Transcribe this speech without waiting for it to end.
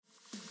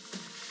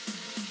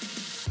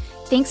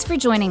Thanks for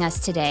joining us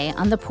today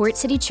on the Port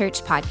City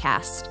Church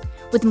podcast.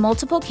 With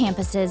multiple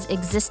campuses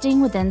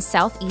existing within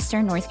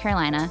southeastern North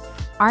Carolina,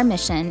 our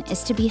mission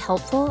is to be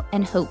helpful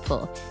and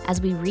hopeful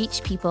as we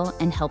reach people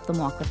and help them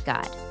walk with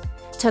God.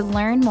 To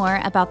learn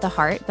more about the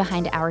heart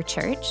behind our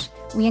church,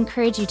 we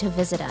encourage you to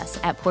visit us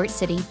at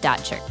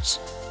portcity.church.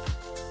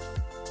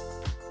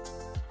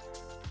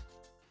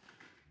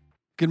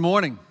 Good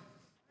morning.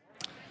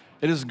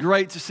 It is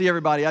great to see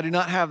everybody. I do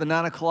not have the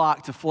 9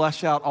 o'clock to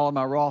flesh out all of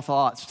my raw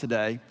thoughts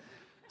today.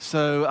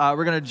 So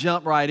we're going to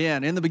jump right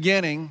in. In the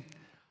beginning,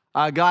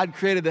 God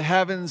created the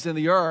heavens and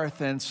the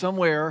earth, and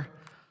somewhere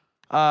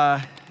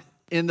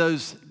in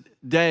those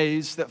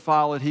days that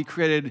followed, He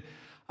created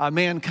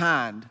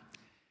mankind.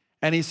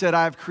 And He said,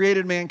 I've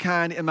created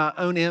mankind in my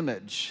own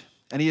image.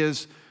 And He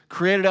has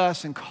created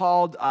us and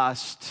called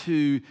us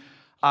to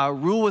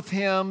rule with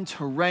Him,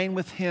 to reign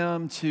with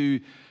Him, to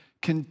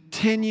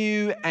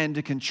continue and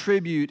to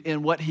contribute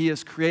in what He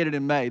has created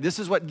and made. This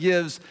is what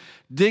gives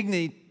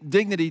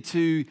dignity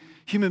to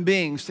human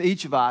beings, to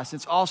each of us.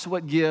 It's also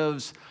what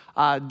gives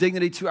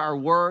dignity to our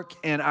work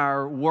and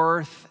our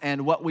worth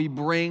and what we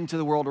bring to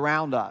the world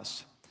around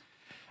us.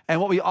 And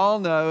what we all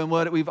know and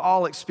what we've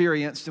all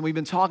experienced, and we've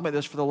been talking about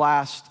this for the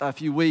last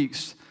few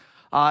weeks,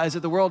 is that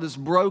the world is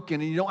broken,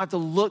 and you don't have to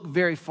look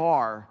very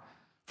far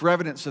for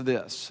evidence of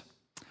this.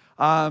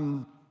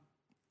 The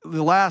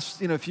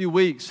last few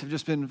weeks have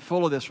just been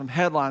full of this from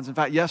headlines. In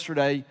fact,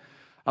 yesterday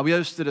we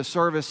hosted a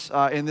service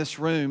in this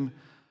room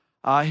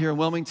here in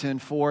Wilmington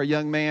for a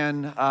young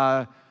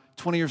man,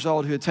 20 years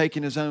old, who had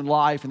taken his own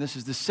life, and this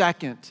is the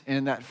second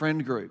in that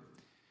friend group.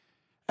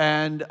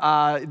 And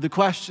the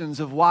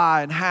questions of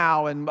why and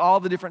how and all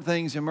the different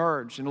things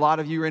emerged. And a lot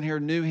of you in here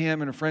knew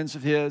him and are friends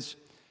of his.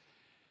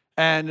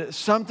 And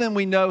something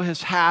we know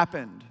has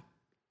happened.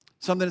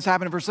 Something has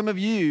happened. For some of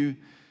you,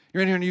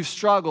 you're in here and you've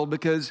struggled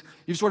because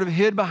you've sort of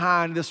hid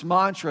behind this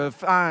mantra of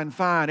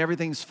fine,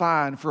 everything's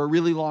fine for a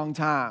really long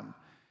time.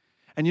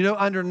 And you know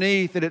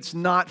underneath that it's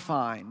not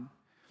fine.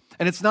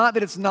 And it's not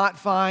that it's not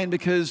fine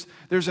because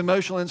there's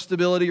emotional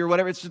instability or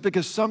whatever. It's just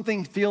because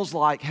something feels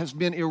like has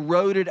been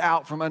eroded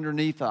out from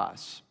underneath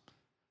us.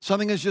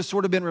 Something has just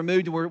sort of been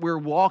removed. We're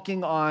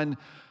walking on,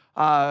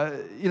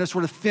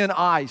 sort of thin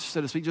ice,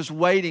 so to speak, just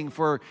waiting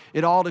for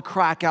it all to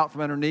crack out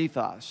from underneath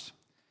us.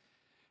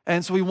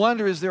 And so we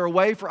wonder, is there a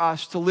way for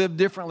us to live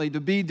differently, to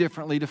be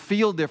differently, to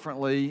feel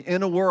differently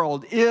in a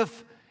world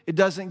if it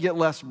doesn't get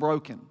less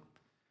broken?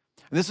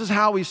 And this is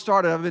how we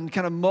started. I've been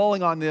kind of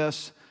mulling on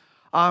this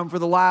for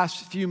the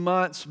last few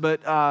months,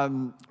 but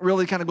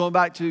really kind of going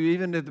back to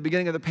even at the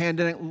beginning of the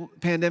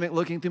pandemic,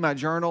 looking through my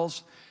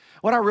journals.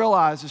 What I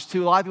realized is,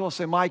 too, a lot of people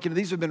say, Mike,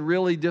 these have been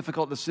really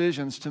difficult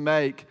decisions to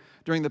make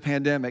during the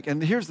pandemic.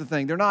 And here's the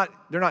thing, they're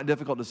not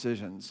difficult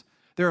decisions.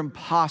 They're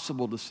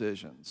impossible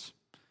decisions.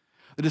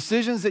 The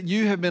decisions that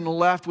you have been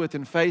left with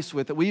and faced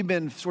with, that we've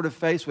been sort of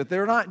faced with,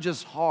 they're not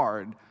just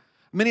hard.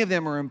 Many of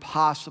them are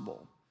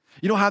impossible.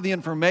 You don't have the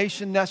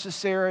information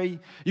necessary.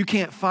 You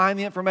can't find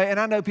the information. And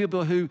I know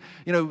people who,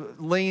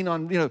 lean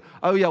on,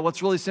 oh yeah,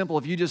 what's really simple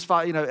if you just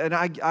find, and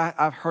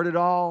I've heard it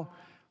all.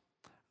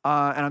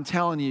 And I'm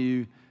telling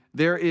you,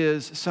 there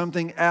is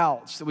something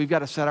else that we've got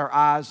to set our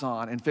eyes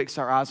on and fix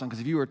our eyes on. Because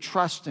if you are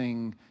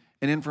trusting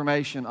in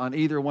information on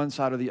either one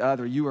side or the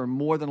other, you are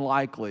more than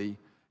likely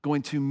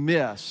going to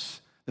miss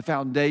the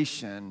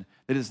foundation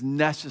that is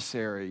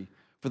necessary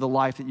for the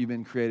life that you've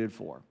been created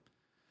for.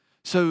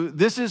 So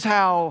this is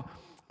how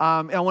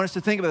I want us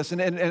to think about this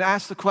and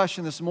ask the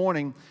question this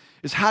morning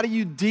is, how do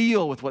you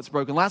deal with what's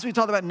broken? Last week we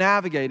talked about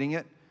navigating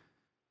it.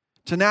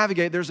 To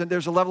navigate, there's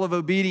a level of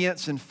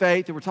obedience and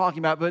faith that we're talking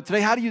about. But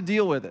today, how do you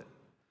deal with it?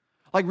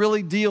 Like,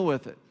 really deal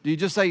with it. Do you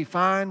just say,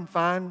 fine,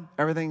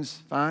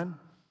 everything's fine?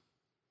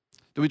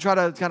 Do we try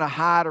to kind of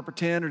hide or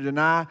pretend or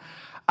deny?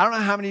 I don't know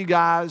how many of you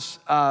guys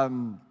are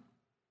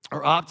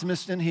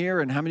optimists in here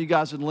and how many of you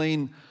guys would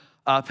lean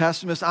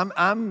pessimist.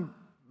 I'm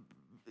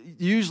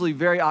usually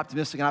very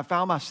optimistic, and I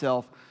found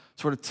myself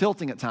sort of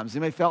tilting at times.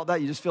 Anybody felt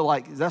that? You just feel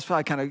like, that's why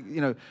I kind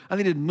of, I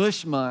needed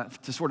Mush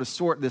Month to sort of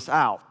sort this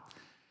out.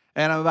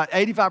 And I'm about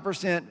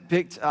 85%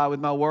 picked with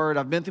my word.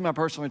 I've been through my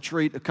personal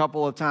retreat a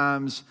couple of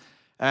times,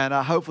 and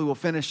hopefully we'll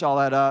finish all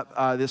that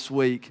up this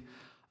week.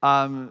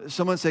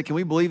 Someone said, can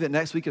we believe that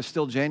next week is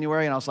still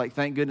January? And I was like,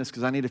 thank goodness,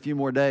 because I need a few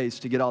more days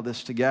to get all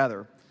this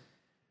together.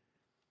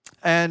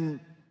 And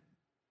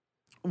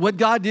what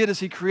God did is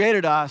He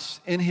created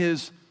us in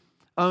His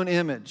own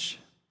image.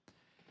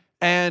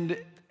 And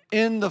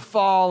in the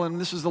fall,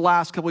 and this is the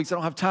last couple weeks, I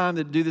don't have time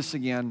to do this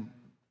again,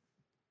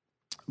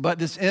 but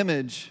this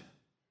image,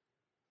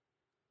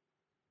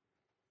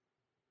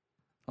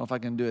 I don't know if I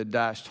can do a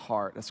dashed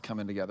heart. That's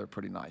coming together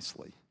pretty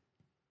nicely.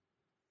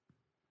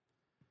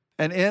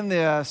 And in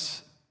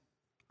this,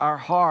 our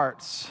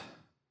hearts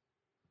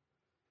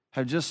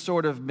have just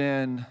sort of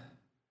been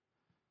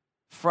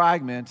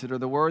fragmented, or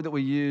the word that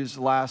we used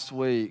last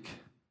week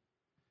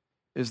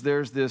is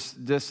there's this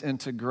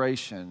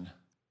disintegration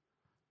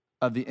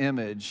of the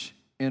image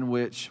in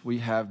which we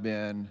have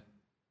been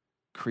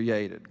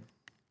created.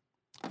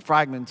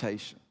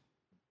 Fragmentation.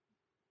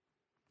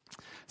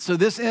 So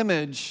this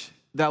image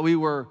that we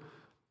were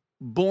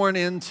born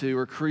into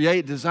or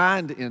created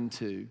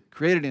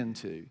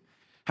into,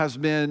 has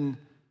been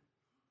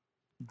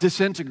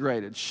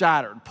disintegrated,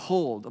 shattered,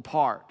 pulled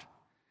apart.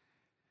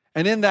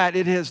 And in that,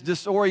 it has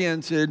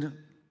disoriented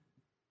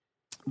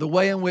the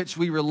way in which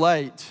we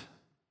relate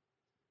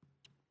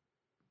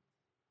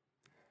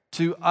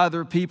to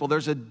other people.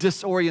 There's a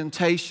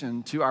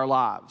disorientation to our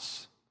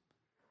lives.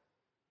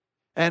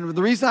 And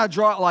the reason I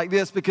draw it like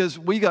this, because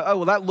we go, oh,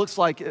 well, that looks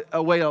like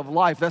a way of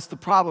life. That's the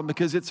problem,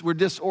 because we're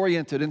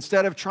disoriented.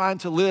 Instead of trying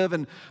to live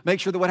and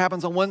make sure that what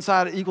happens on one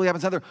side equally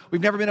happens on the other,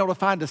 we've never been able to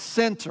find a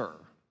center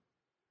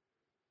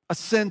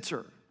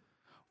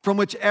from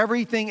which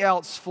everything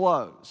else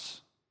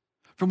flows,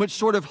 from which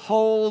sort of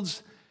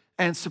holds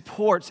and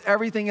supports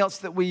everything else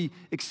that we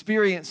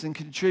experience and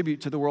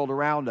contribute to the world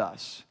around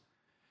us.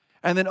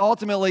 And then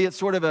ultimately, it's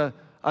sort of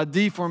a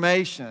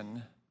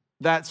deformation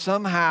that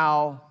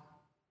somehow,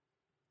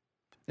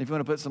 if you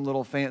want to put some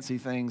little fancy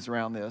things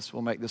around this,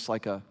 we'll make this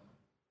like a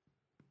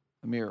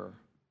mirror.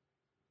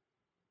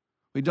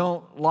 We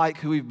don't like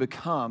who we've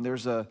become.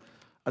 There's a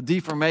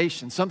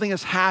deformation. Something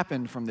has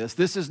happened from this.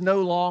 This is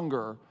no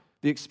longer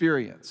the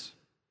experience.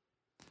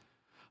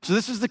 So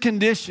this is the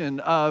condition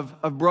of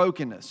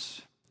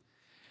brokenness.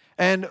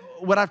 And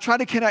what I've tried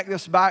to connect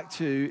this back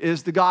to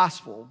is the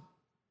gospel.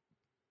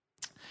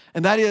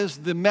 And that is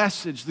the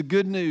message, the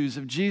good news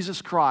of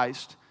Jesus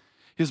Christ,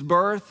 his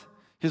birth,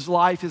 his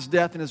life, his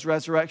death, and his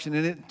resurrection.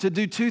 And to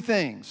do two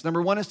things.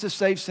 Number one is to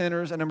save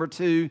sinners, and number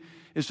two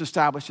is to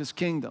establish his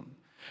kingdom.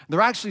 They're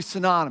actually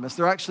synonymous.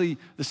 They're actually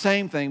the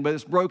same thing, but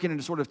it's broken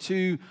into sort of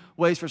two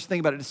ways for us to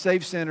think about it: to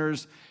save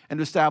sinners and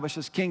to establish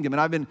his kingdom.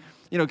 And I've been,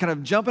 kind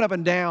of jumping up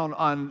and down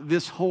on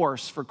this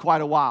horse for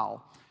quite a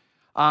while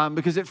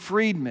because it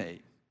freed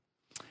me.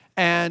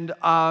 And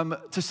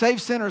to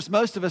save sinners,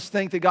 most of us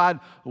think that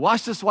God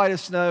washed us white as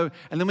snow,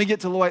 and then we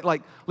get to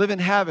live in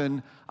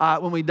heaven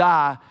when we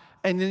die,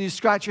 and then you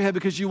scratch your head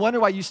because you wonder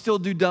why you still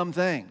do dumb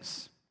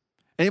things.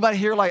 Anybody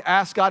here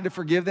ask God to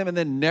forgive them and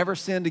then never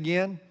sinned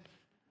again?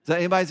 Is that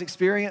anybody's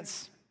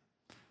experience?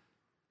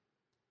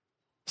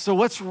 So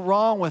what's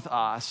wrong with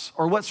us,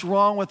 or what's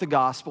wrong with the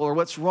gospel, or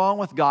what's wrong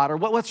with God, or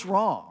what's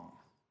wrong?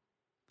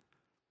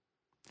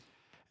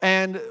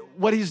 And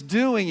what he's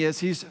doing is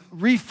he's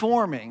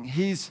reforming.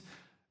 He's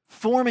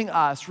forming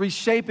us,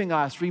 reshaping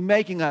us,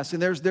 remaking us.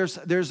 And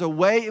there's a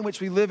way in which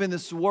we live in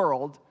this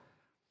world,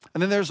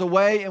 and then there's a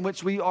way in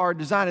which we are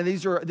designed. And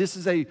this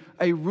is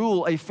a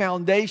rule, a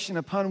foundation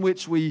upon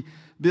which we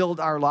build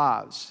our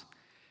lives.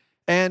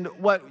 And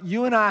what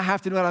you and I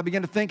have to do, and I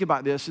begin to think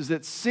about this, is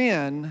that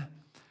sin,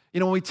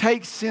 when we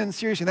take sin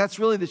seriously, and that's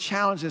really the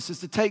challenge, is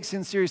to take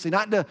sin seriously,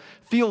 not to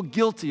feel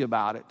guilty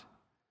about it,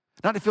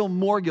 not to feel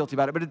more guilty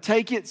about it, but to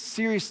take it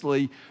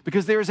seriously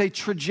because there is a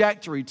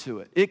trajectory to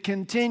it. It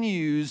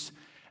continues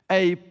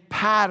a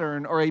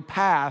pattern or a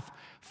path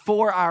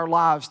for our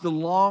lives the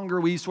longer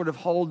we sort of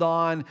hold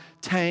on,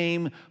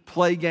 tame,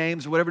 play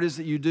games, or whatever it is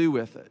that you do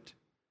with it.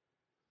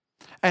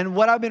 And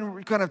what I've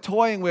been kind of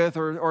toying with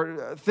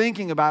or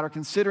thinking about or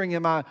considering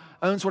in my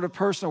own sort of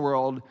personal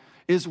world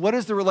is, what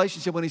is the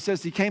relationship when he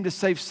says he came to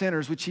save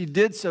sinners, which he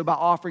did so by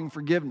offering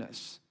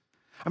forgiveness?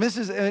 I mean, this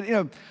is,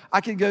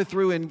 I could go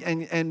through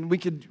and we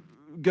could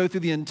go through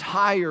the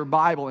entire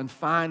Bible and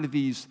find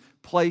these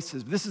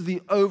places. This is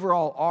the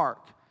overall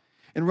arc.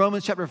 In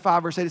Romans chapter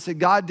 5, verse 8, it said,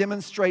 God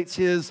demonstrates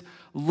his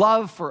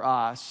love for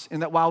us in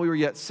that while we were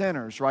yet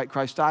sinners, right,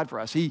 Christ died for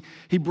us. He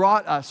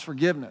brought us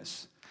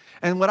forgiveness.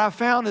 And what I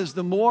found is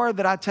the more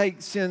that I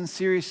take sin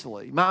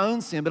seriously, my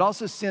own sin, but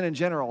also sin in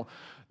general,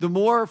 the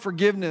more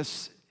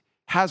forgiveness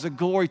has a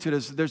glory to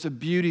it. There's a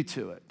beauty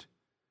to it.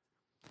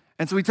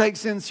 And so we take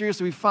sin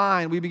seriously,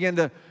 we begin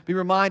to be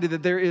reminded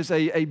that there is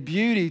a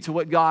beauty to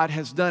what God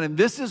has done. And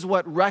this is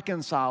what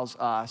reconciles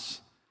us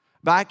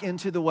back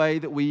into the way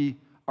that we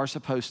are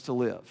supposed to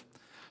live.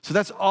 So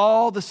that's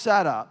all the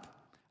setup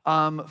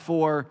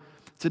for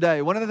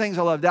today. One of the things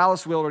I love,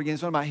 Dallas Willard, again,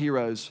 is one of my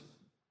heroes.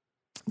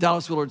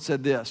 Dallas Willard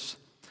said this.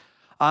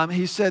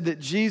 He said that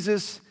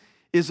Jesus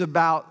is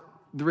about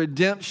the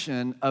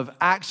redemption of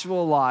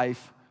actual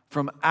life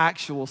from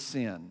actual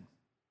sin.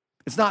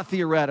 It's not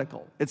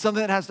theoretical. It's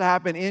something that has to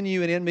happen in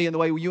you and in me in the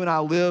way you and I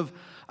live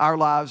our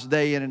lives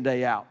day in and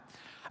day out.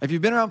 If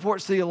you've been around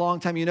Port City a long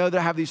time, you know that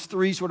I have these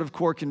three sort of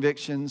core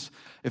convictions.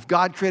 If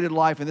God created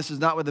life, and this is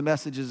not what the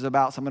message is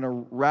about, so I'm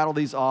going to rattle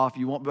these off.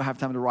 You won't have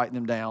time to write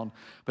them down.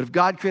 But if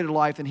God created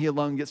life, then he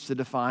alone gets to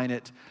define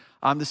it.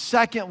 The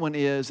second one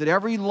is that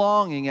every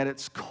longing at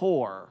its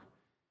core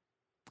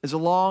is a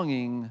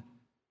longing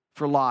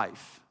for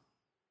life.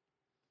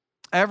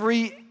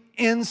 Every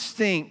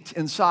instinct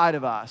inside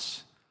of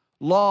us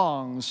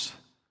longs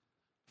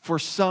for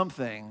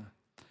something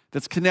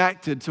that's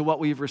connected to what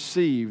we've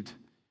received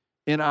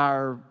in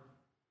our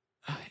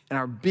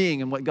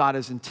being and what God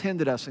has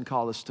intended us and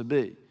called us to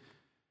be.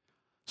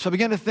 So I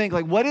began to think,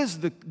 what is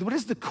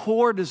the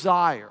core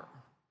desire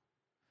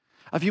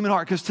of human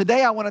heart? Because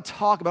today I want to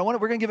talk about, we're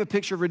going to give a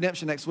picture of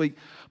redemption next week,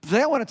 but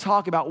today I want to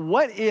talk about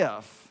what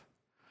if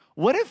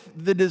what if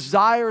the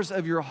desires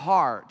of your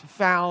heart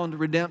found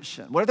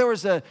redemption? What if there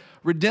was a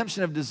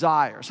redemption of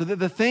desire, so that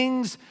the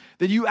things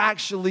that you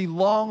actually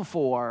long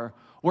for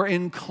were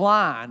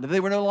inclined, they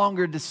were no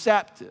longer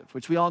deceptive,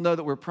 which we all know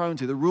that we're prone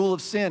to. The rule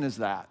of sin is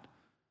that.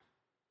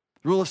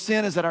 The rule of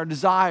sin is that our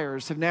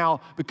desires have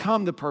now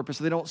become the purpose,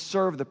 so they don't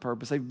serve the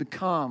purpose. They've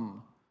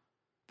become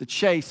the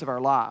chase of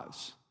our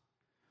lives.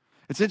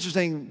 It's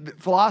interesting,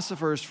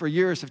 philosophers for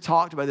years have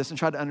talked about this and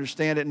tried to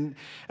understand it, and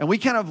we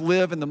kind of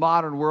live in the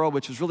modern world,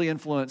 which is really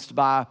influenced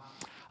by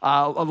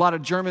a lot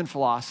of German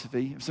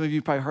philosophy. Some of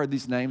you probably heard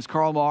these names,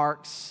 Karl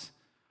Marx,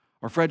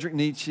 or Friedrich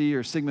Nietzsche,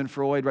 or Sigmund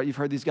Freud, right? You've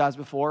heard these guys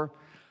before.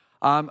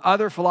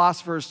 Other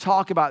philosophers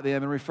talk about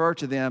them and refer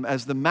to them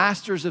as the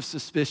masters of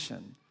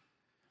suspicion.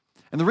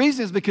 And the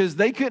reason is because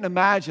they couldn't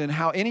imagine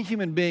how any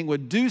human being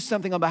would do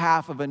something on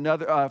behalf of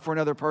another, for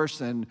another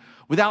person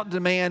without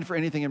demand for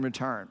anything in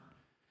return.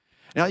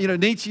 Now,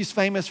 Nietzsche's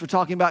famous for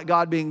talking about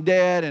God being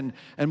dead,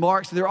 and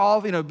Marx, they're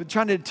all,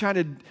 trying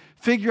to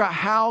figure out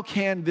how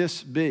can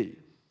this be.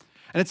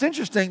 And it's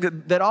interesting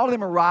that all of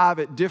them arrive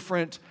at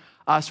different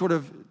sort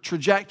of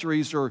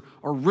trajectories or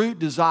root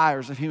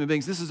desires of human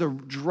beings. This is a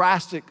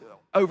drastic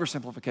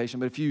oversimplification,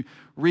 but if you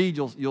read,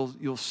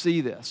 you'll see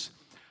this.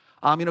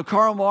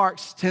 Karl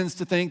Marx tends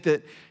to think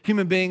that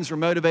human beings are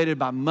motivated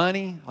by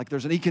money, like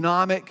there's an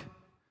economic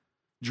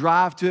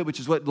drive to it, which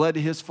is what led to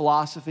his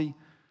philosophy.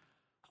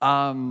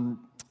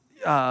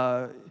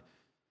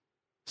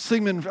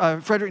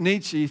 Friedrich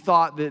Nietzsche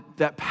thought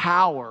that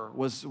power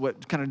was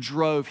what kind of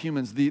drove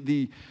humans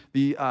to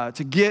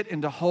get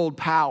and to hold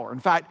power.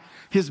 In fact,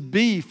 his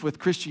beef with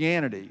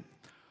Christianity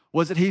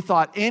was that he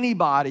thought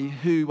anybody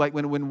who, like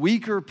when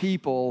weaker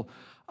people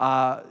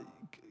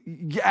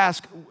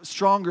ask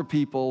stronger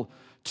people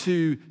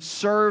to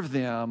serve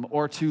them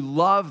or to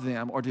love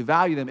them or to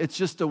value them, it's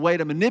just a way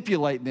to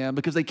manipulate them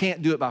because they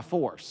can't do it by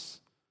force.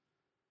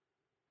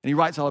 And he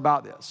writes all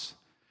about this.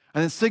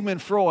 And then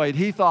Sigmund Freud,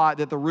 he thought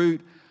that the root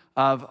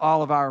of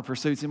all of our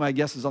pursuits, anybody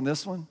guesses on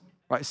this one?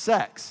 Right,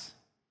 sex.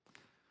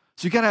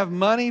 So you kind of have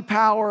money,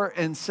 power,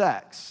 and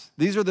sex.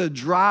 These are the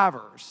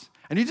drivers.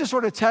 And you just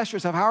sort of test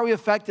yourself, how are we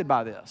affected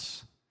by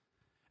this?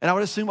 And I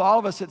would assume all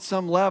of us at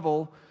some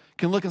level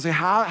can look and say,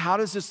 how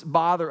does this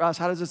bother us?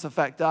 How does this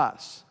affect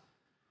us?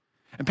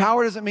 And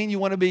power doesn't mean you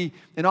want to be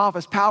in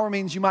office. Power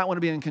means you might want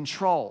to be in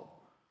control.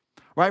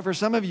 Right? For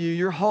some of you,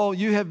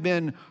 you have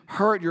been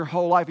hurt your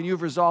whole life and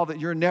you've resolved that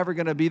you're never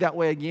going to be that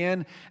way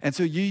again. And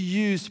so you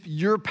use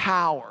your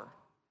power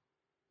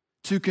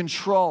to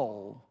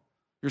control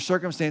your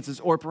circumstances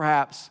or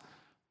perhaps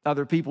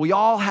other people. We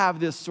all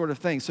have this sort of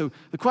thing. So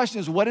the question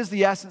is, what is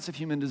the essence of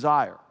human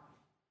desire?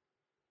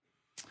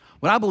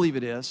 What I believe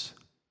it is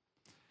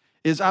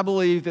I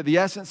believe that the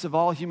essence of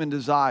all human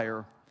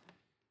desire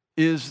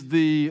is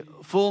the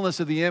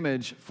fullness of the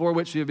image for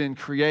which we have been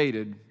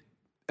created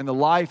and the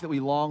life that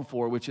we long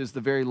for, which is the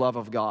very love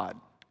of God.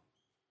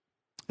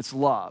 It's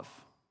love.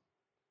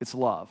 It's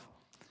love.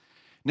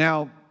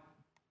 Now,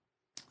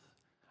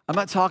 I'm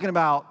not talking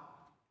about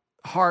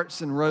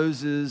hearts and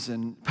roses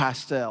and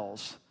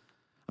pastels.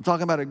 I'm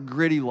talking about a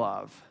gritty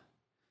love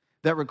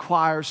that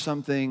requires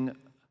something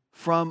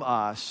from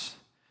us,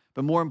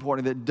 but more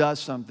importantly, that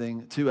does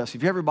something to us.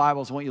 If you have your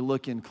Bibles, I want you to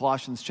look in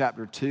Colossians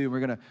chapter 2. We're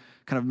going to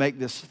kind of make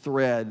this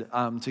thread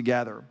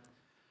together.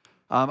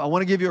 I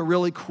want to give you a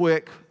really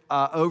quick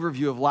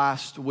overview of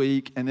last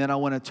week, and then I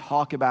want to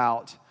talk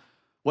about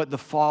what the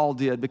fall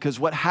did, because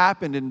what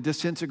happened in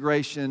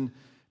disintegration,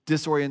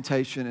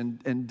 disorientation,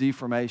 and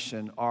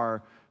deformation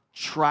are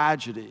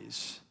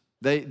tragedies.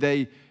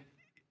 They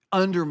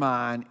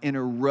undermine and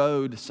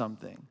erode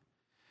something.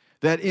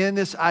 That in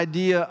this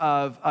idea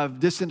of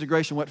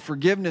disintegration, what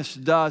forgiveness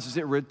does is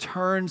it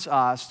returns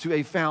us to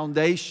a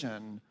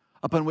foundation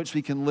upon which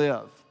we can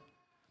live.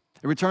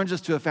 It returns us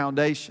to a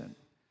foundation.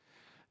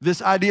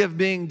 This idea of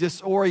being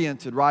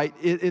disoriented, right?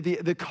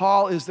 The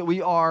call is that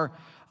we are,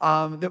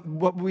 that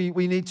what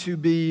we need to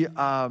be,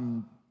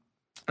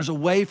 there's a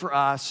way for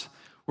us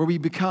where we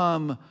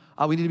become,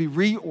 we need to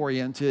be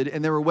reoriented,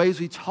 and there were ways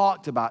we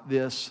talked about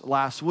this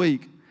last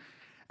week.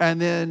 And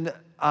then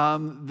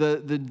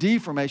the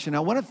deformation,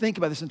 I want to think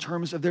about this in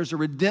terms of there's a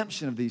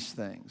redemption of these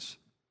things.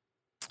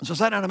 So I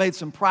sat down and made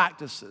some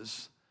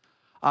practices.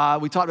 We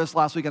talked about this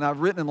last week, and I've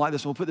written them like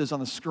this, and we'll put this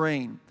on the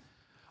screen.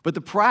 But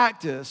the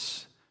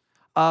practice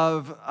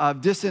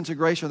of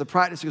disintegration, or the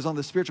practice that goes on,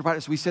 the spiritual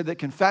practice, we said that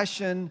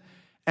confession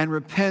and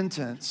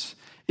repentance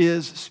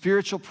is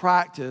spiritual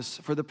practice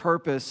for the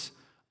purpose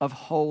of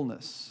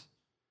wholeness.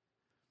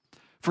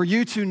 For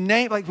you to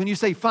name, like when you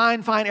say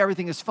fine,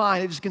 everything is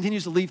fine, it just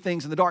continues to leave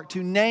things in the dark.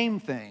 To name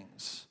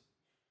things,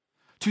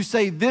 to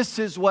say this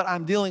is what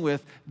I'm dealing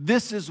with,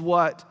 this is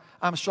what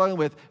I'm struggling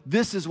with,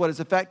 this is what has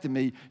affected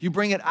me. You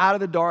bring it out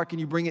of the dark and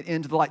you bring it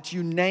into the light.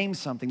 You name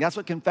something. That's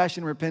what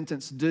confession and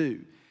repentance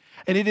do.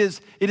 And it is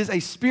a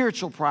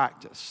spiritual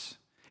practice.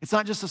 It's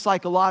not just a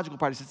psychological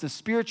practice. It's a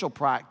spiritual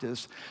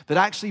practice that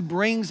actually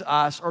brings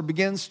us or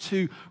begins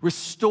to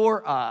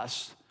restore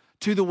us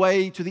to the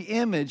way, to the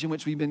image in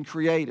which we've been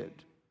created.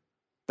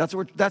 That's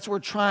what we're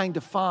trying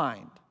to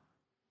find.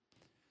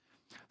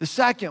 The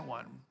second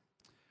one,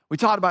 we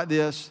talked about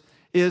this,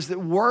 is that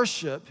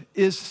worship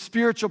is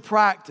spiritual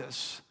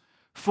practice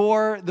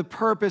for the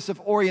purpose of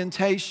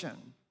orientation.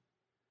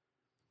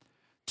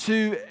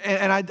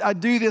 I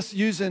do this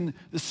using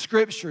the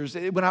scriptures.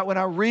 When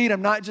I read,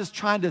 I'm not just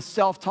trying to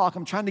self-talk.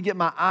 I'm trying to get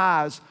my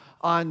eyes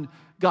on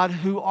God,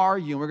 who are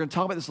you? And we're going to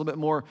talk about this a little bit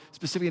more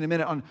specifically in a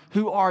minute on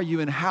who are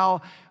you and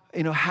how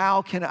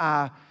can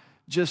I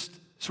just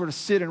sort of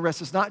sit and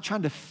rest. It's not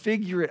trying to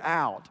figure it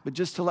out, but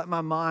just to let my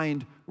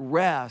mind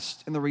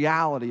rest in the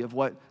reality of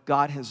what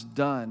God has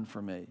done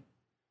for me.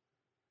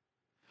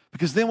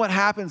 Because then what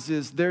happens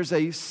is there's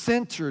a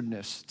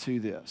centeredness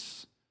to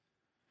this.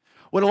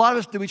 What a lot of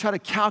us do, we try to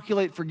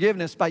calculate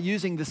forgiveness by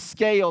using the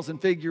scales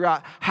and figure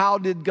out how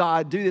did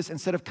God do this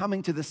instead of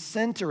coming to the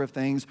center of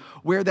things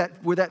where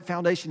that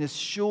foundation is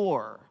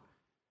sure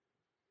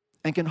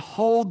and can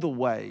hold the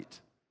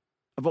weight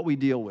of what we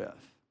deal with.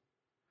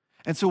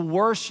 And so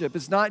worship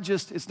is not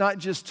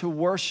just to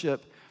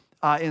worship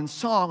in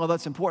song, although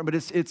that's important, but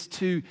it's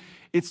to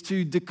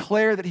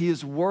declare that He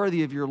is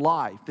worthy of your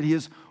life, that He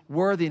is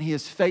worthy and He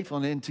is faithful,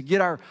 and to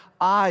get our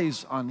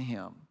eyes on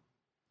Him.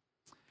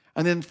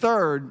 And then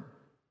third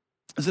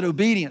is an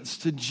obedience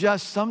to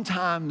just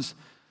sometimes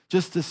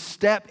just to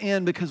step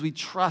in because we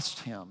trust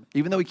Him,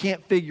 even though we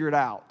can't figure it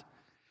out.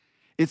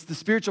 It's the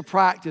spiritual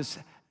practice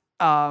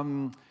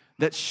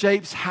that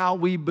shapes how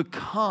we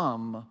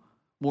become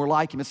more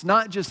like Him. It's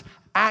not just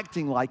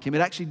acting like Him.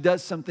 It actually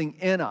does something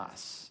in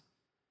us.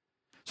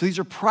 So these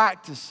are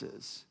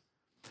practices.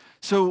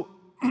 So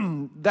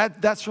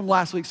that's from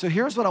last week. So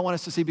here's what I want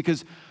us to see,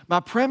 because my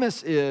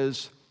premise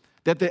is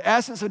that the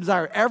essence of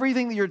desire,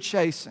 everything that you're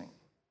chasing,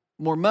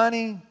 more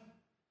money,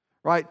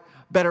 right,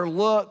 better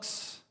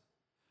looks,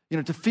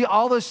 to feel,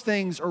 all those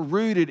things are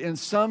rooted in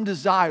some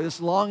desire,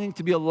 this longing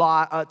to be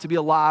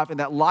alive, and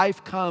that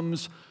life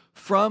comes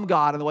from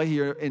God in the way He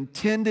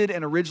intended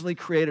and originally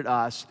created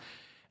us.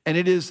 And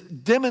it is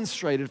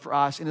demonstrated for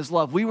us in His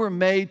love. We were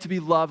made to be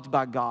loved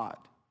by God.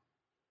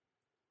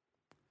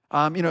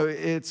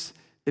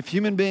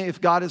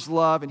 If God is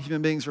love and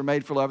human beings are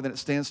made for love, then it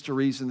stands to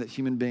reason that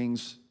human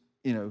beings,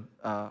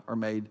 are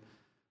made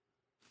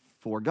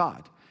for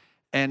God.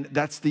 And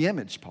that's the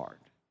image part.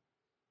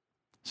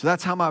 So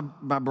that's how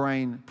my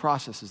brain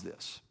processes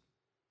this.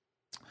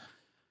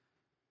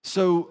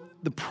 So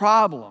the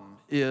problem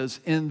is,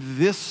 in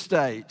this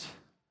state,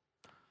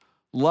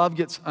 love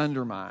gets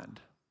undermined.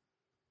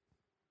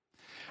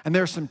 And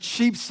there are some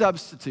cheap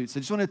substitutes. I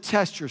just want to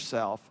test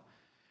yourself,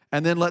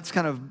 and then let's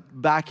kind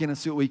of back in and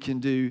see what we can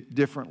do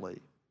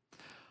differently.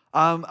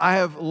 I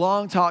have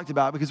long talked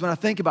about, because when I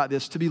think about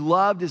this, to be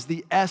loved is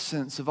the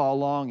essence of all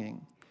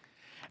longing.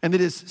 And it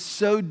is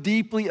so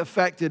deeply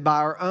affected by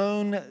our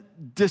own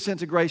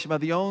disintegration, by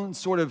the own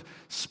sort of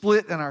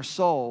split in our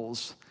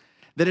souls,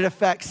 that it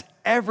affects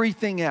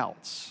everything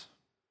else.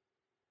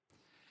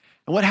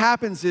 And what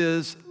happens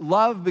is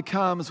love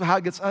becomes, how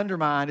it gets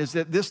undermined is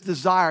that this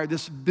desire,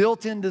 this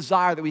built-in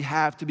desire that we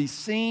have to be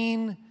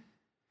seen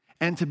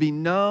and to be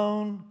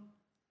known,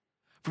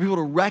 for people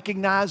to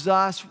recognize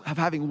us of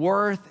having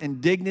worth and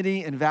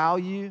dignity and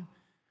value,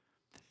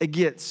 it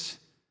gets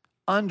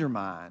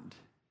undermined.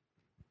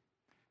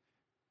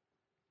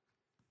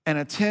 And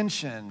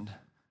attention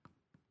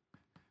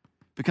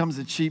becomes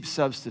a cheap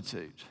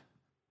substitute.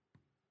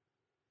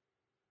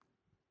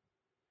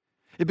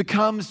 It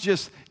becomes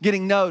just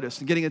getting noticed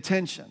and getting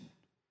attention.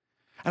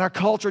 And our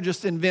culture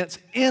just invents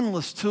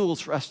endless tools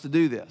for us to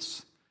do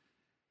this.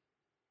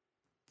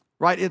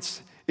 Right?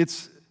 It's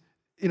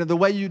the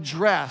way you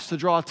dress to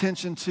draw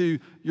attention to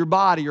your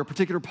body or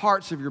particular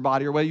parts of your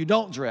body, or the way you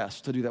don't dress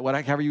to do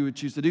that, however you would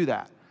choose to do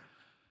that.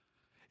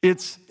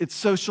 It's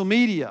social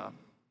media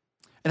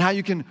and how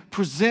you can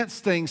present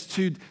things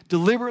to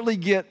deliberately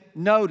get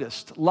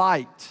noticed,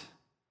 liked,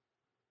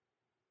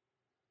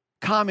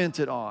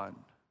 commented on.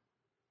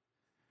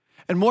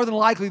 And more than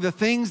likely, the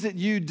things that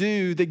you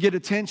do that get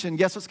attention,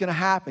 guess what's going to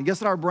happen? Guess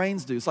what our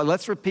brains do? It's like,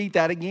 let's repeat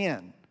that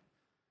again.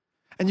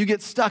 And you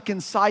get stuck in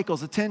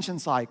cycles, attention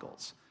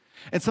cycles.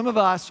 And some of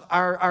us,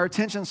 our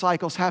attention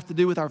cycles have to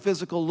do with our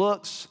physical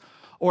looks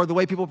or the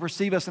way people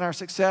perceive us and our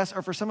success.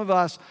 Or for some of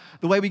us,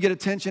 the way we get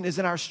attention is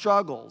in our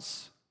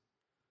struggles.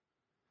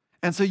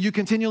 And so you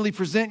continually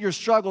present your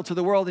struggle to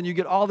the world and you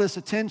get all this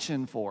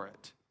attention for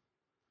it.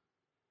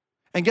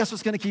 And guess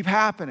what's going to keep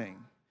happening?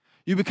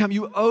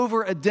 You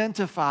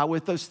over-identify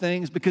with those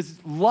things because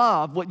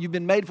love, what you've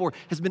been made for,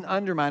 has been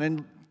undermined.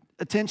 And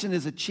attention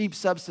is a cheap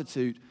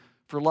substitute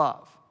for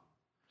love.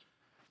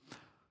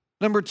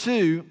 Number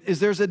two is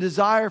there's a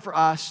desire for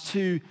us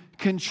to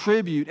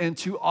contribute and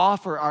to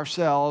offer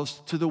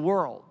ourselves to the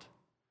world,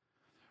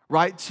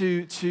 right?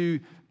 To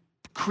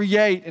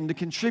create and to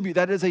contribute.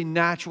 That is a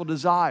natural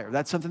desire.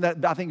 That's something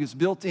that I think is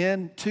built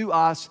in to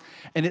us,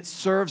 and it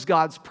serves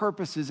God's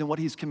purposes and what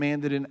He's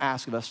commanded and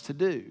asked of us to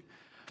do.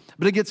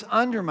 But it gets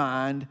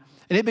undermined,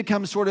 and it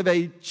becomes sort of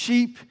a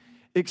cheap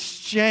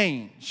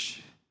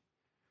exchange.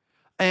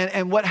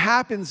 And what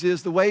happens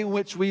is the way in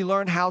which we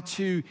learn how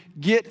to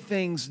get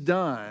things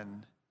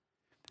done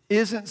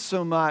isn't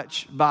so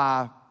much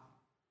by,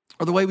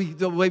 or the way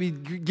we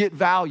get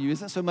value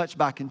isn't so much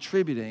by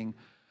contributing,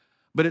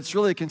 but it's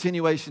really a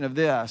continuation of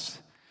this.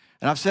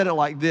 And I've said it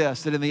like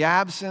this, that in the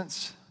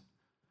absence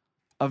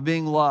of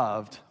being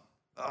loved,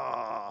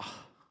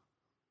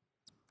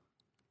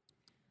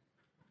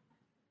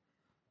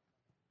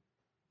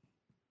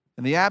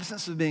 in the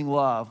absence of being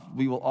loved,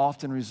 we will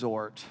often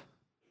resort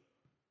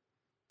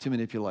to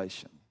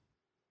manipulation.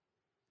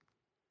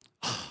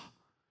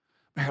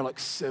 My hair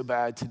looks so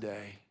bad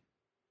today.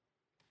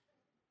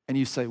 And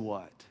you say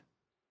what?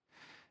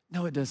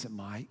 No, it doesn't,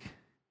 Mike.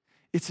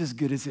 It's as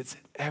good as it's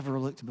ever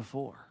looked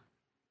before.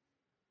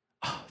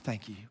 Oh,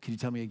 thank you. Can you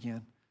tell me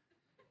again?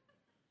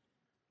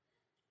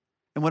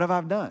 And what have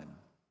I done?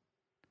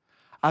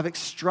 I've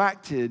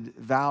extracted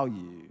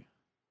value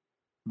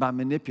by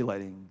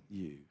manipulating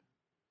you,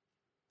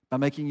 by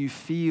making you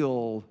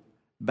feel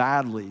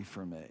badly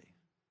for me.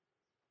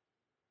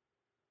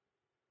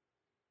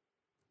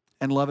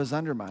 And love is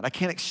undermined. I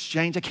can't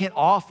exchange, I can't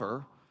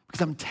offer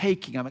because I'm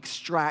taking, I'm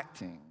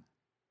extracting.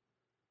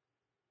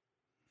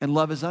 And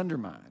love is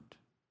undermined.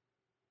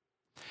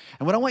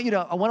 And what I want you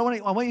to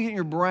get in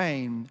your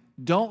brain,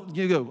 don't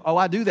you go, oh,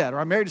 I do that,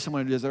 or I'm married to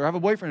someone who does that, or I have a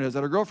boyfriend who does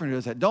that, or a girlfriend who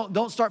does that.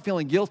 Don't start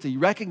feeling guilty.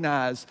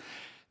 Recognize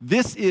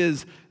this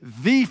is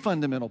the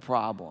fundamental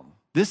problem.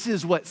 This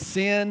is what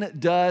sin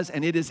does,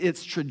 and it is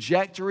its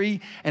trajectory.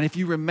 And if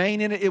you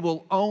remain in it, it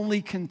will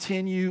only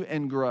continue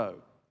and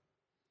grow.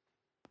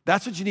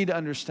 That's what you need to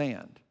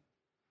understand.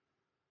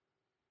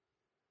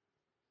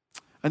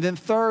 And then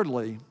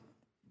thirdly,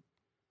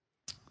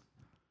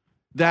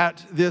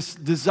 that this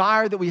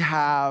desire that we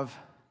have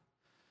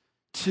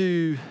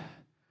to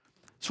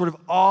sort of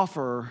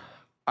offer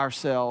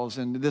ourselves,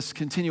 and this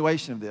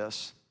continuation of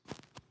this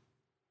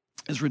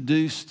is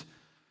reduced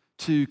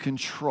to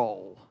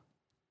control.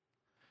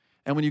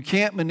 And when you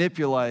can't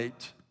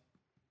manipulate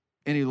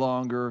any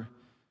longer,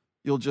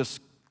 you'll just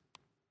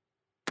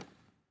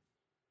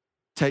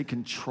take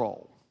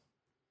control.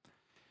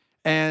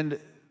 And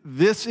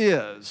this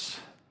is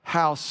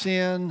how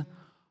sin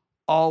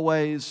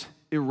always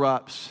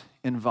erupts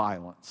in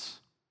violence.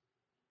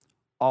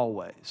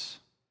 Always.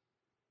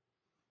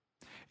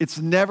 It's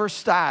never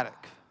static.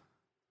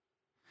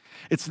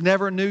 It's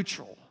never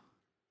neutral.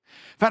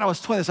 In fact, I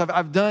was telling this,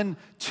 I've done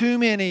too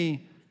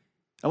many,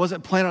 I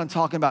wasn't planning on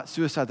talking about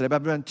suicide today, but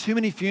I've done too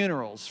many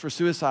funerals for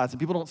suicides and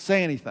people don't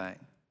say anything.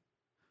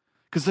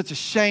 Because it's a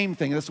shame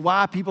thing. That's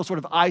why people sort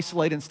of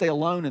isolate and stay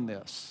alone in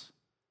this.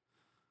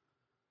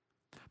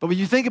 But when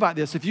you think about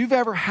this, if you've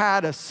ever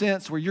had a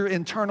sense where you're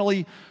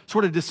internally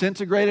sort of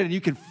disintegrated and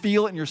you can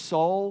feel it in your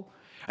soul,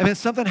 and then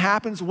something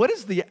happens, what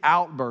is the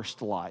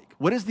outburst like?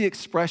 What is the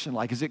expression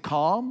like? Is it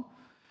calm?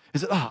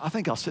 Is it, oh, I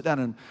think I'll sit down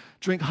and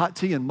drink hot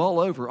tea and mull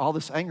over all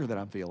this anger that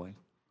I'm feeling?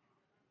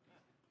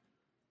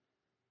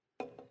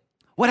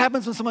 What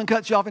happens when someone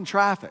cuts you off in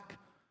traffic?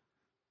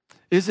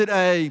 Is it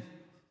a,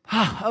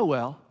 oh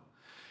well?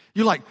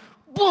 You're like,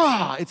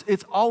 blah!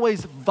 It's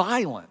always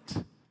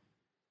violent.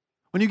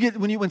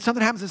 When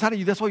something happens inside of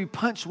you, that's why you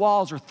punch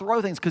walls or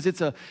throw things, because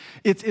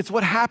it's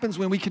what happens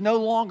when we can no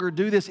longer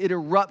do this. It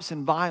erupts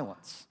in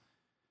violence.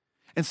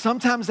 And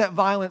sometimes that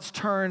violence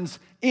turns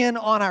in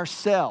on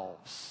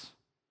ourselves.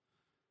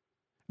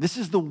 This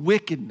is the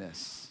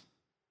wickedness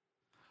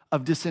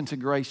of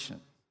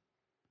disintegration,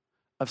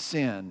 of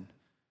sin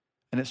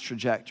and its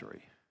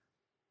trajectory.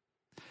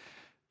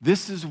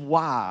 This is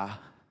why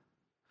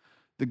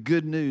the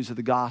good news of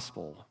the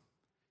gospel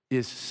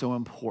is so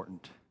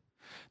important.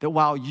 That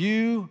while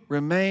you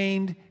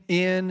remained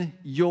in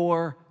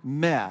your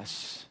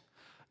mess,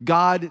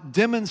 God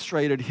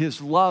demonstrated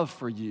his love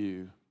for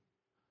you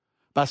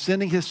by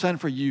sending his son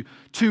for you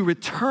to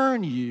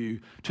return you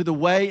to the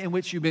way in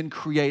which you've been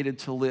created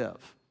to live.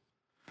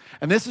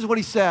 And this is what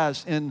he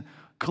says in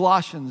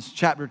Colossians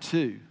chapter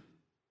 2.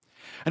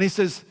 And he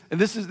says, and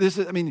this is,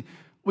 I mean,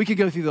 we could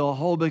go through the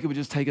whole book. It would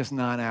just take us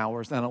 9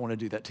 hours. And I don't want to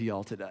do that to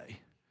y'all today.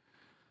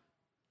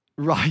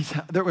 Right?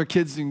 There were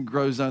kids in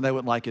Grow Zone. They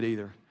wouldn't like it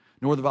either,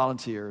 nor the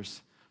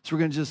volunteers. So we're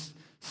going to just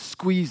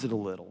squeeze it a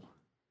little.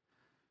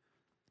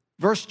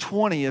 Verse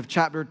 20 of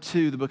chapter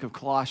 2, the book of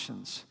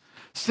Colossians.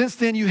 Since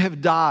then you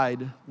have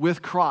died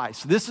with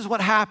Christ. This is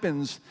what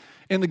happens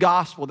in the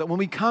gospel, that when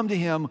we come to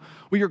him,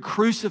 we are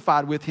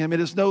crucified with him. It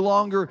is no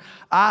longer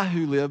I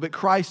who live, but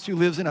Christ who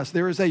lives in us.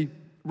 There is a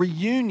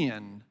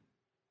reunion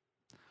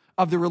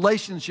of the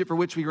relationship for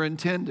which we were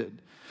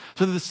intended.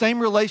 So the same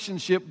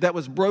relationship that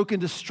was broken,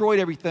 destroyed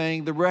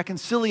everything, the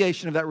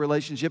reconciliation of that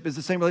relationship is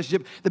the same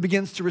relationship that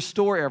begins to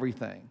restore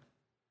everything.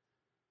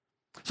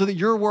 So that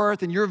your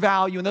worth and your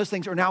value and those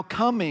things are now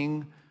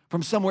coming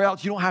from somewhere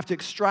else. You don't have to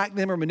extract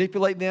them or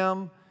manipulate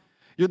them.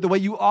 The way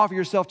you offer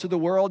yourself to the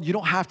world, you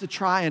don't have to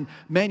try and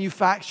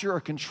manufacture or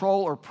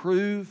control or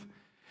prove.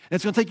 And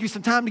it's going to take you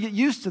some time to get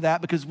used to that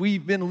because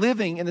we've been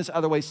living in this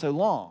other way so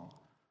long.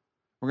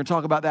 We're going to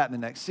talk about that in the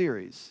next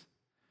series.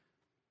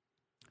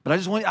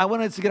 But I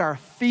wanted us to get our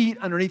feet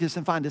underneath this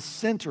and find a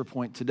center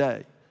point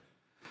today.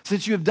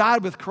 Since you have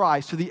died with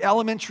Christ to the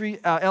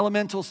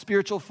elemental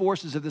spiritual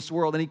forces of this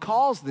world, and he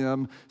calls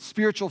them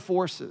spiritual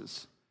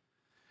forces.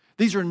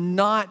 These are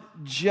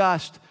not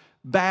just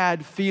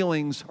bad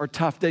feelings or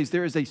tough days.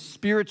 There is a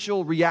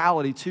spiritual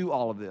reality to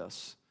all of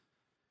this.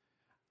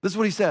 This is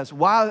what he says.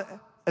 Why,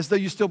 as though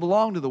you still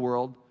belong to the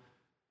world,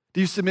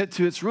 do you submit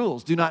to its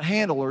rules? Do not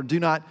handle, or do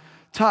not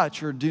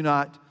touch, or do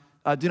not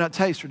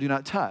taste, or do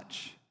not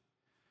touch.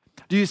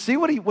 Do you see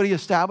what he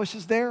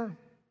establishes there?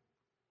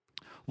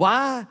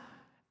 Why,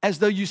 as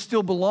though you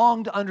still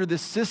belonged under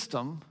this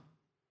system,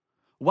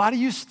 why do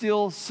you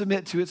still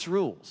submit to its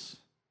rules?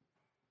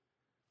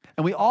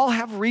 And we all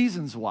have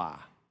reasons why.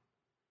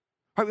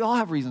 Right? We all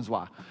have reasons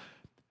why.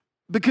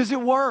 Because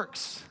it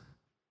works.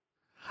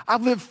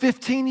 I've lived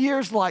 15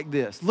 years like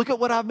this. Look at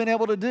what I've been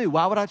able to do.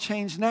 Why would I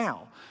change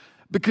now?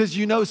 Because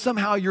you know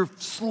somehow you're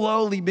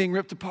slowly being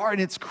ripped apart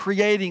and it's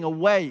creating a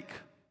wake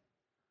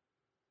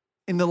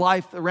in the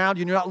life around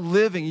you. And you're not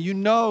living. You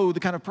know the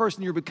kind of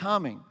person you're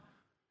becoming.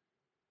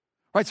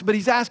 Right? So, but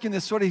he's asking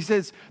this he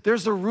says,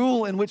 there's a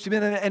rule in which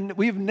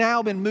we've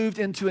now been moved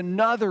into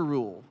another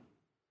rule.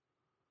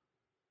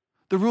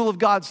 The rule of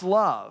God's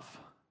love.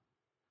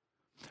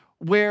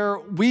 Where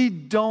we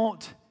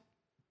don't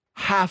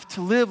have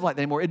to live like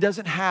that anymore. It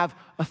doesn't have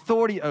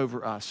authority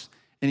over us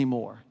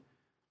anymore.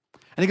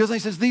 And he goes on, he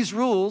says, these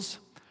rules,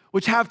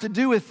 which have to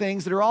do with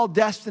things that are all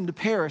destined to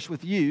perish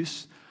with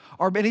use,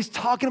 and he's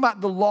talking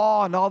about the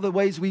law and all the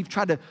ways we've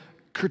tried to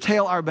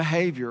curtail our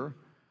behavior,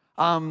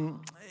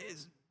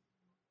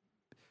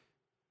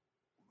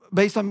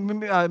 based on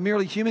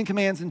merely human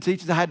commands and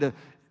teachings. I had to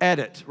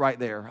edit right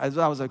there. I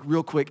was like,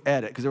 real quick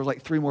edit, because there was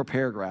like 3 more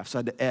paragraphs, so I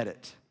had to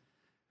edit.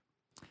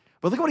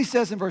 But look what he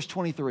says in verse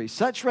 23.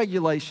 Such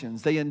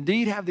regulations, they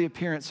indeed have the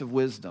appearance of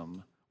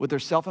wisdom, with their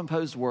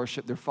self-imposed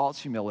worship, their false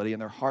humility, and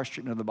their harsh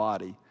treatment of the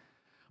body.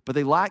 But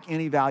they lack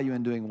any value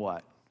in doing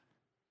what?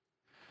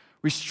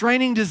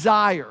 Restraining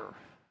desire.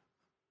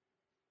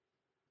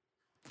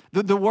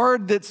 The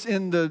word that's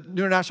in the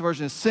New International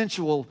Version is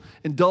sensual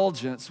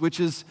indulgence, which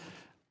is,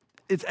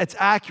 it's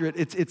accurate.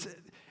 It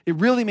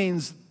really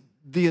means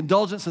the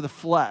indulgence of the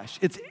flesh.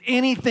 It's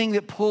anything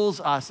that pulls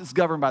us that's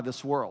governed by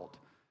this world.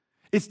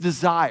 It's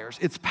desires,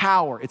 it's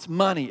power, it's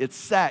money, it's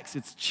sex,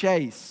 it's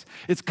chase,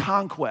 it's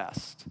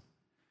conquest.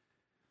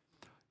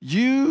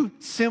 You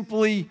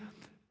simply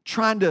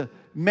trying to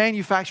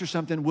manufacture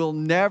something will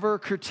never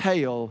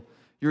curtail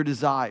your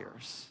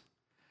desires.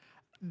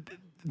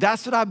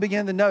 That's what I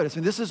began to notice.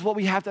 And this is what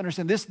we have to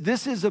understand.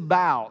 This is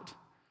about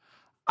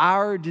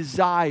our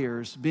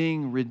desires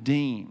being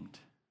redeemed.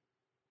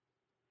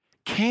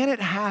 Can it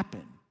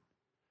happen?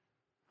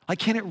 Like,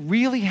 can it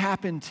really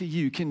happen to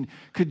you?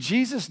 Could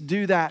Jesus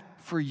do that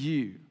for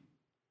you?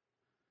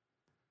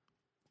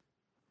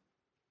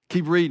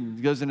 Keep reading.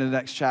 It goes into the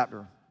next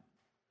chapter.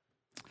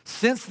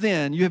 Since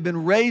then, you have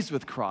been raised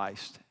with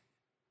Christ.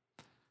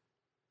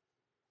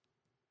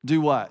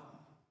 Do what?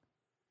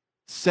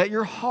 Set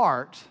your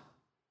heart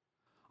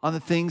on the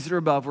things that are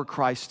above where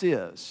Christ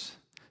is,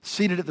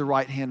 seated at the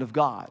right hand of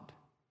God.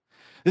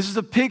 This is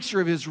a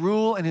picture of his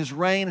rule and his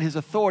reign and his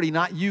authority,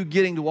 not you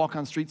getting to walk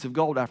on streets of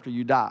gold after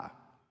you die.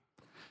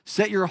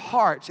 Set your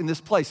hearts in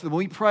this place. So when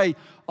we pray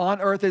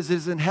on earth as it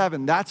is in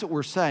heaven, that's what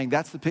we're saying.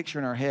 That's the picture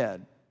in our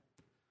head.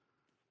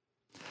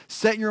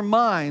 Set your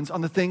minds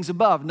on the things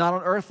above, not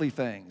on earthly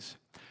things.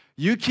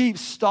 You keep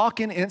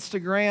stalking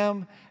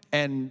Instagram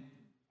and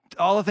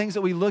all the things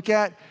that we look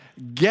at,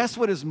 guess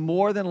what is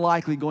more than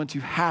likely going to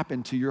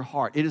happen to your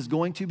heart? It is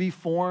going to be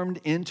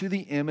formed into the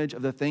image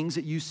of the things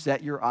that you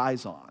set your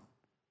eyes on,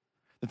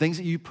 the things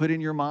that you put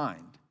in your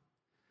mind.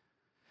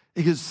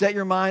 Because set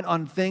your mind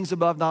on things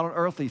above, not on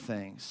earthly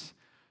things.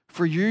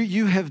 For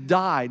you have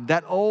died.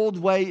 That old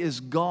way is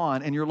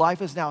gone, and your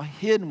life is now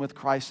hidden with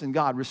Christ in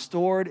God,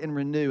 restored and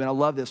renewed. And I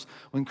love this.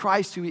 When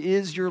Christ, who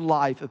is your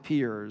life,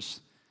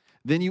 appears,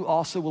 then you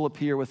also will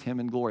appear with him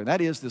in glory. That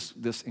is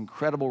this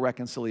incredible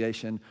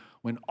reconciliation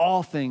when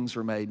all things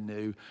are made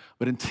new.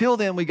 But until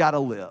then, we got to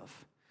live.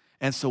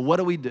 And so what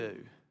do we do?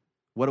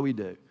 What do we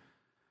do?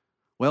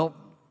 Well,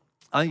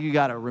 I think you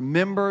got to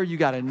remember, you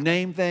got to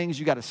name things,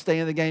 you got to stay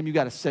in the game, you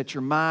got to set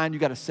your mind, you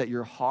got to set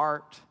your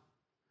heart.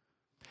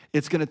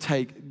 It's going to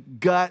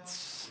take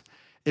guts,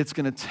 it's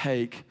going to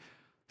take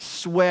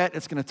sweat,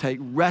 it's going to take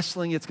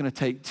wrestling, it's going to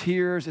take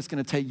tears, it's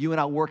going to take you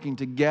and I working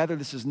together.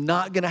 This is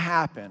not going to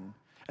happen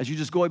as you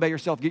just go by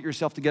yourself, get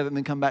yourself together, and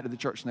then come back to the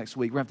church next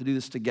week. We're going to have to do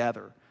this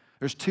together.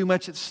 There's too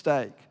much at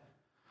stake.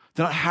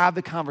 To not have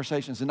the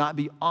conversations, to not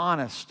be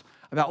honest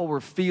about what we're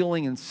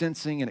feeling and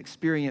sensing and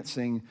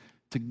experiencing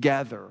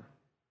together.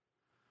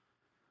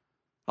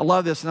 I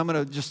love this, and I'm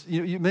going to just,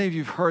 many of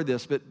you have heard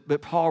this,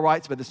 but Paul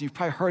writes about this, and you've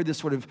probably heard this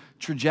sort of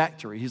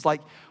trajectory. He's like,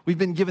 we've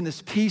been given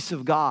this peace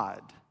of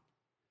God.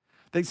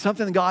 That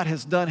something that God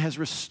has done has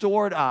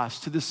restored us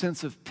to the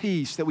sense of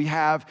peace that we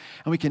have,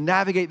 and we can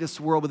navigate this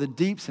world with a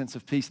deep sense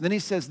of peace. And then he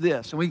says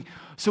this, and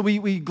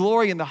we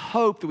glory in the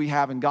hope that we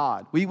have in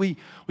God. We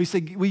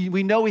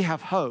know we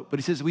have hope, but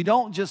he says we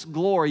don't just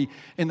glory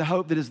in the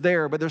hope that is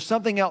there, but there's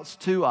something else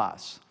to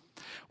us.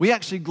 We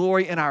actually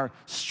glory in our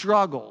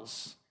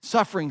struggles.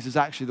 Sufferings is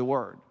actually the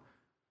word.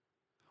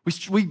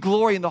 We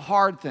glory in the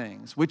hard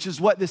things, which is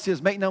what this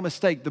is. Make no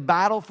mistake, the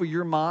battle for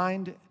your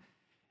mind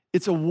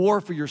It's a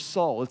war for your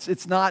soul.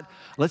 It's not,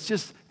 let's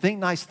just think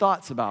nice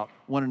thoughts about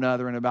one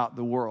another and about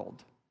the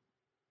world.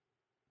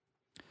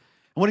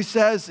 And what he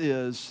says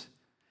is,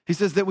 he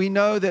says that we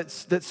know that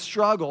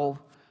struggle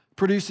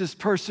produces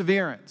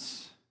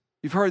perseverance.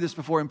 You've heard this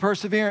before. And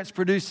perseverance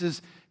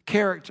produces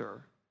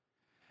character.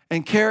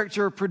 And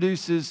character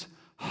produces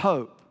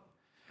hope.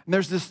 And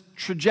there's this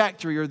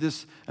trajectory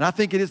and I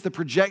think it is the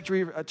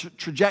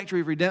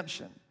trajectory of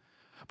redemption.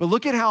 But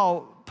look at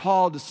how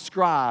Paul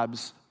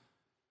describes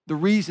the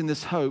reason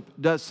this hope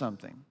does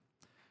something.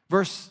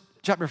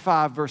 Chapter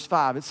 5, verse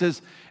 5, it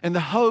says, and the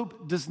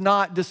hope does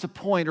not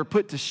disappoint or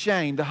put to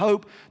shame. The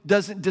hope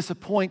doesn't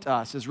disappoint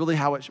us, is really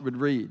how it would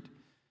read.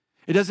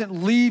 It doesn't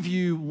leave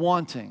you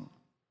wanting.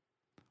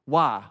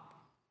 Why?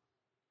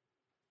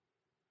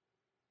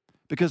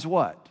 Because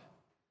what?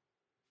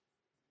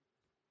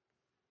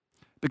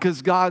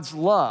 Because God's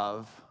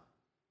love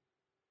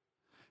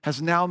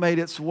has now made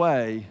its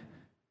way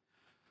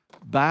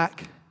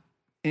back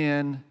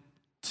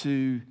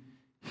into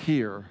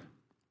here.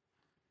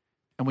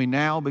 And we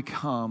now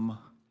become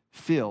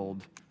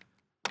filled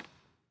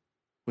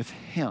with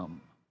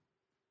Him.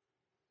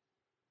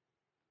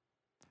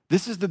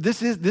 This is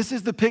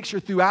the picture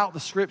throughout the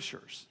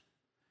Scriptures.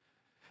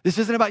 This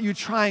isn't about you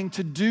trying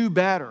to do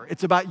better.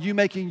 It's about you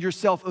making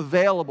yourself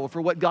available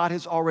for what God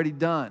has already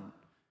done.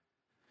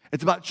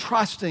 It's about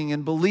trusting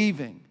and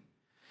believing.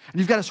 And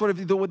you've got to sort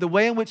of, the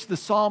way in which the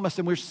psalmist,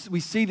 and we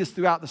see this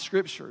throughout the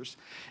Scriptures,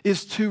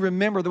 is to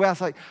remember. The way I was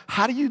like,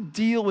 how do you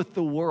deal with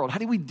the world? How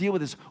do we deal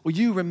with this? Well,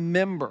 you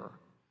remember.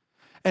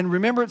 And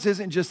remembrance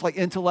isn't just like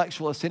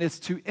intellectualist, and it's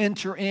to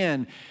enter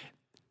in.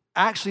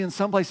 Actually, in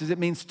some places, it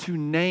means to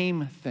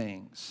name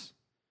things.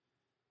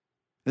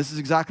 This is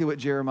exactly what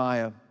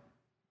Jeremiah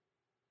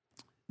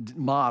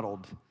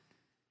modeled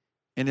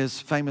in his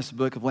famous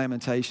book of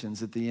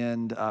Lamentations. At the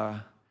end,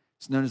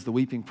 it's known as the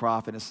Weeping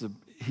Prophet.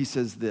 He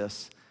says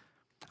this,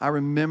 I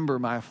remember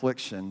my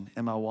affliction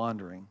and my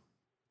wandering.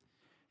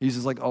 He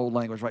uses like old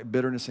language, right?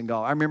 Bitterness and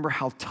gall. I remember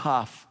how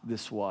tough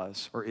this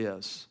was or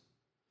is.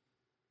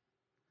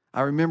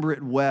 I remember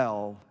it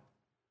well,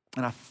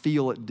 and I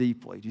feel it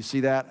deeply. Do you see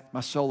that? My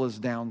soul is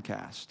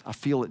downcast. I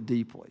feel it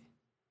deeply.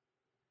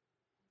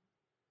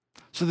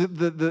 So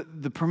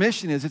the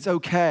permission is it's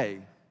okay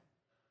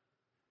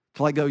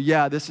to like go,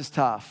 yeah, this is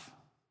tough.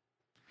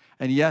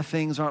 And yeah,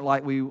 things aren't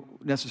like we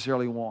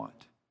necessarily want.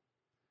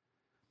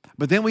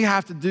 But then we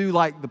have to do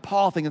like the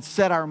Paul thing and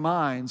set our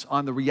minds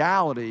on the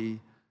reality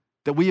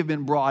that we have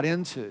been brought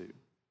into.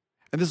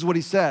 And this is what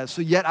he says.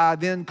 So yet I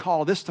then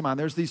call this to mind.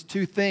 There's these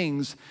two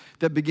things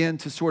that begin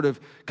to sort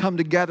of come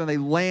together and they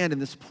land in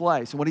this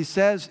place. And what he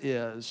says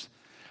is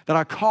that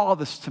I call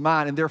this to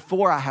mind and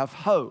therefore I have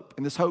hope.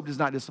 And this hope does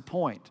not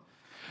disappoint.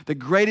 That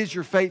great is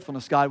your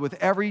faithfulness, God. With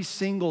every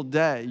single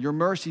day, your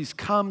mercies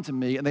come to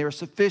me and they are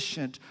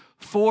sufficient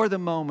for the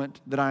moment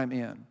that I am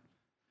in.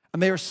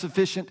 And they are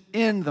sufficient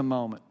in the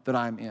moment that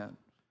I'm in.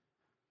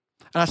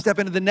 And I step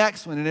into the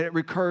next one, and it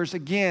recurs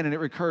again, and it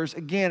recurs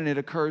again, and it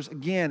occurs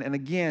again and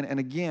again and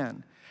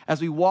again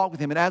as we walk with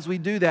Him. And as we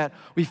do that,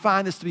 we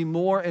find this to be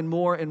more and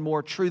more and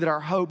more true, that our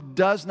hope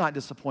does not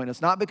disappoint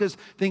us, not because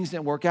things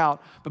didn't work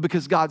out, but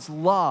because God's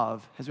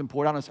love has been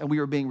poured on us, and we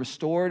are being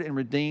restored and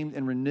redeemed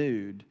and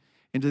renewed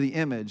into the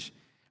image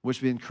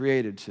which we've been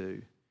created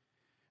to.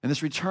 And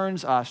this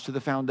returns us to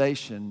the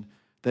foundation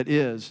that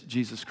is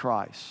Jesus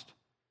Christ.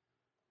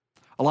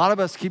 A lot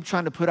of us keep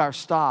trying to put our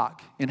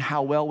stock in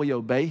how well we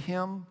obey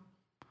Him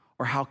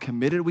or how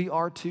committed we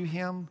are to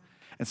Him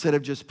instead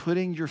of just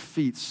putting your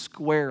feet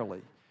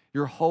squarely,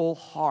 your whole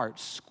heart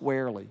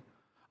squarely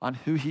on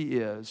who He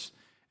is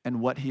and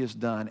what He has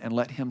done, and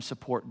let Him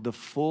support the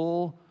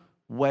full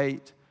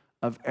weight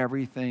of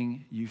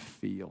everything you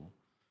feel.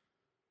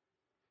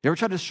 You ever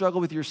tried to struggle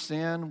with your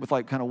sin with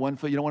like kind of one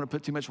foot? You don't want to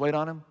put too much weight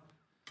on Him?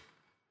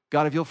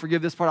 God, if you'll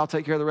forgive this part, I'll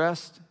take care of the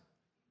rest.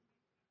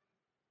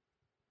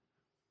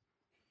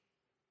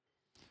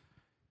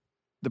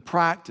 The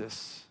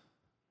practice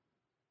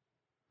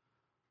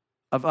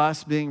of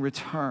us being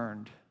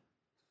returned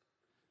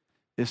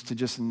is to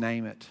just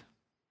name it.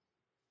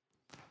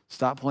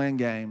 Stop playing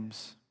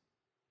games.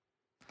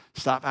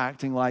 Stop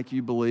acting like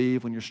you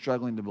believe when you're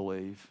struggling to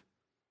believe,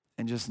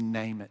 and just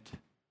name it.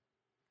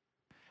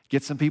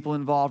 Get some people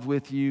involved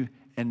with you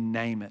and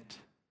name it.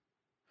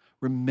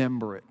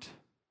 Remember it.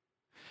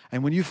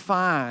 And when you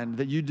find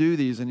that you do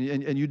these and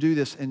you do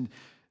this and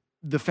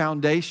the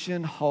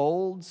foundation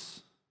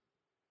holds,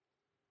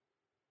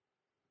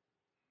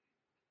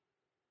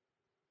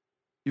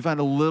 you find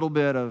a little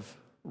bit of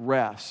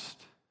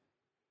rest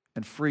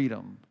and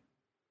freedom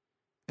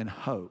and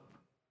hope.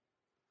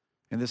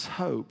 And this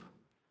hope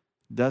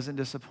doesn't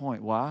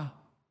disappoint. Why?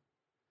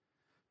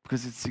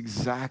 Because it's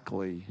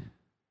exactly,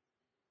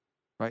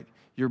 right?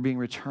 You're being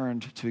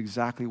returned to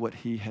exactly what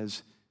He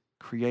has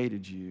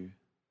created you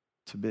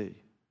to be.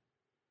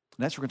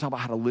 And that's what we're going to talk about,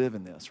 how to live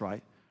in this,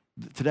 right?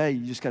 Today,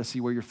 you just got to see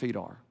where your feet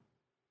are.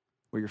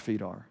 Where your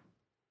feet are.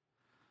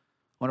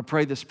 I want to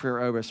pray this prayer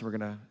over us, and we're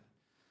going to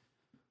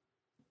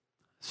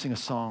sing a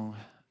song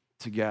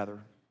together.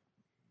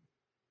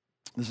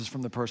 This is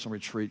from the personal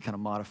retreat, kind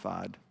of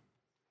modified.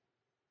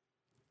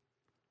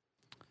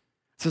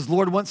 It says,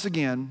 Lord, once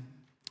again,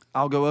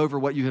 I'll go over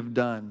what you have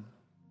done.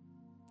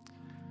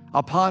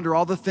 I'll ponder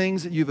all the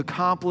things that you've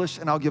accomplished,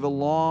 and I'll give a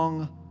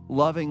long,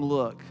 loving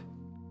look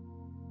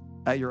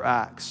at your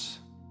acts.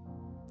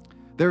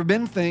 There have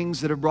been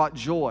things that have brought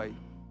joy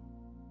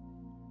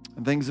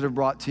and things that have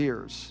brought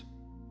tears.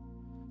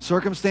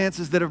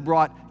 Circumstances that have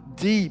brought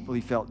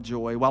deeply felt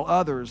joy, while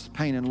others,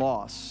 pain and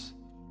loss.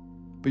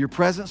 But your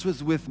presence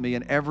was with me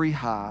in every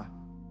high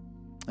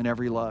and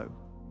every low.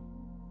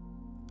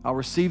 I'll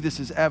receive this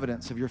as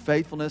evidence of your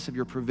faithfulness, of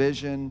your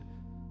provision,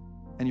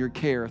 and your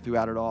care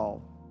throughout it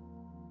all.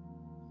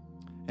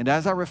 And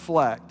as I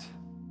reflect,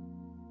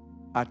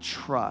 I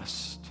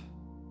trust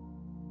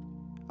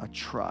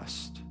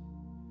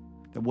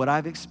that what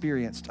I've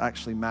experienced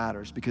actually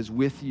matters, because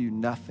with you,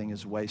 nothing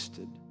is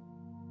wasted.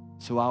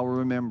 So I'll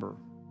remember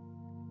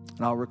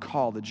and I'll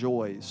recall the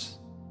joys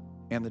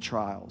and the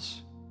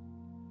trials.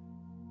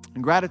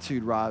 And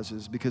gratitude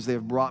rises because they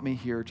have brought me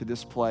here to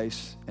this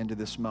place and to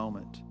this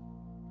moment,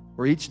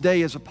 where each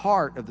day is a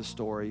part of the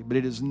story, but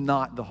it is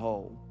not the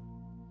whole.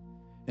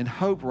 And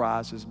hope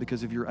rises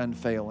because of your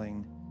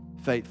unfailing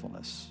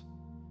faithfulness.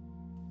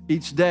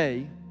 Each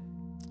day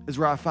is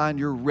where I find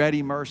your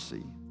ready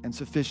mercy and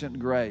sufficient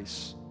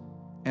grace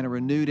and a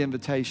renewed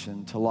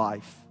invitation to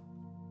life.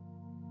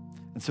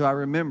 And so I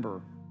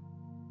remember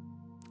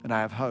and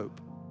I have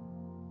hope.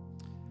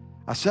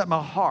 I set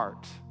my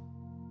heart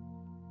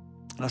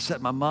and I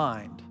set my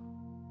mind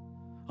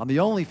on the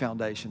only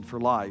foundation for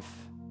life,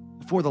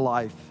 for the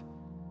life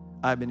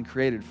I've been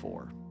created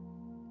for.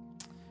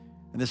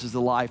 And this is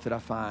the life that I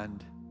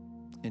find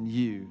in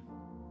you,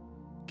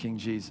 King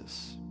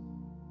Jesus.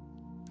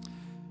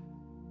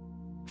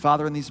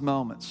 Father, in these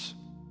moments,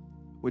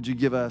 would you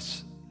give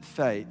us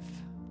faith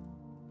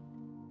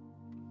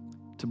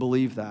to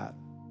believe that?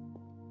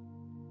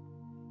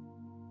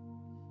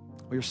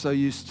 We are so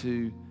used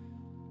to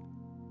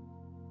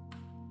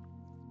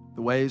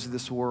the ways of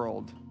this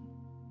world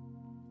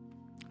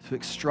to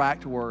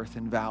extract worth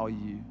and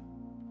value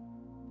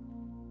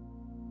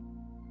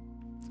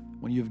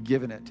when you have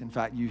given it. In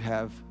fact, you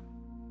have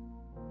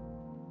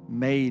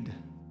made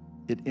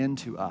it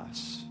into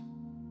us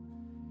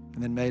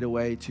and then made a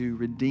way to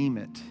redeem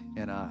it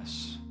in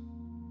us.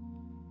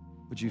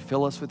 Would you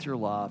fill us with your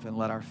love and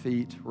let our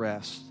feet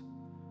rest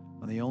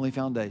on the only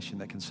foundation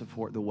that can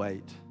support the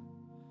weight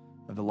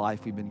of the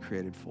life we've been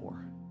created for?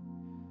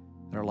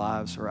 And our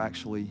lives are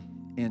actually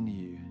in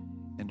you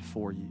and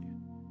for you.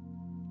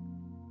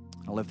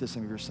 I lift this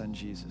in your Son,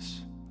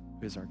 Jesus,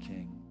 who is our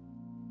King.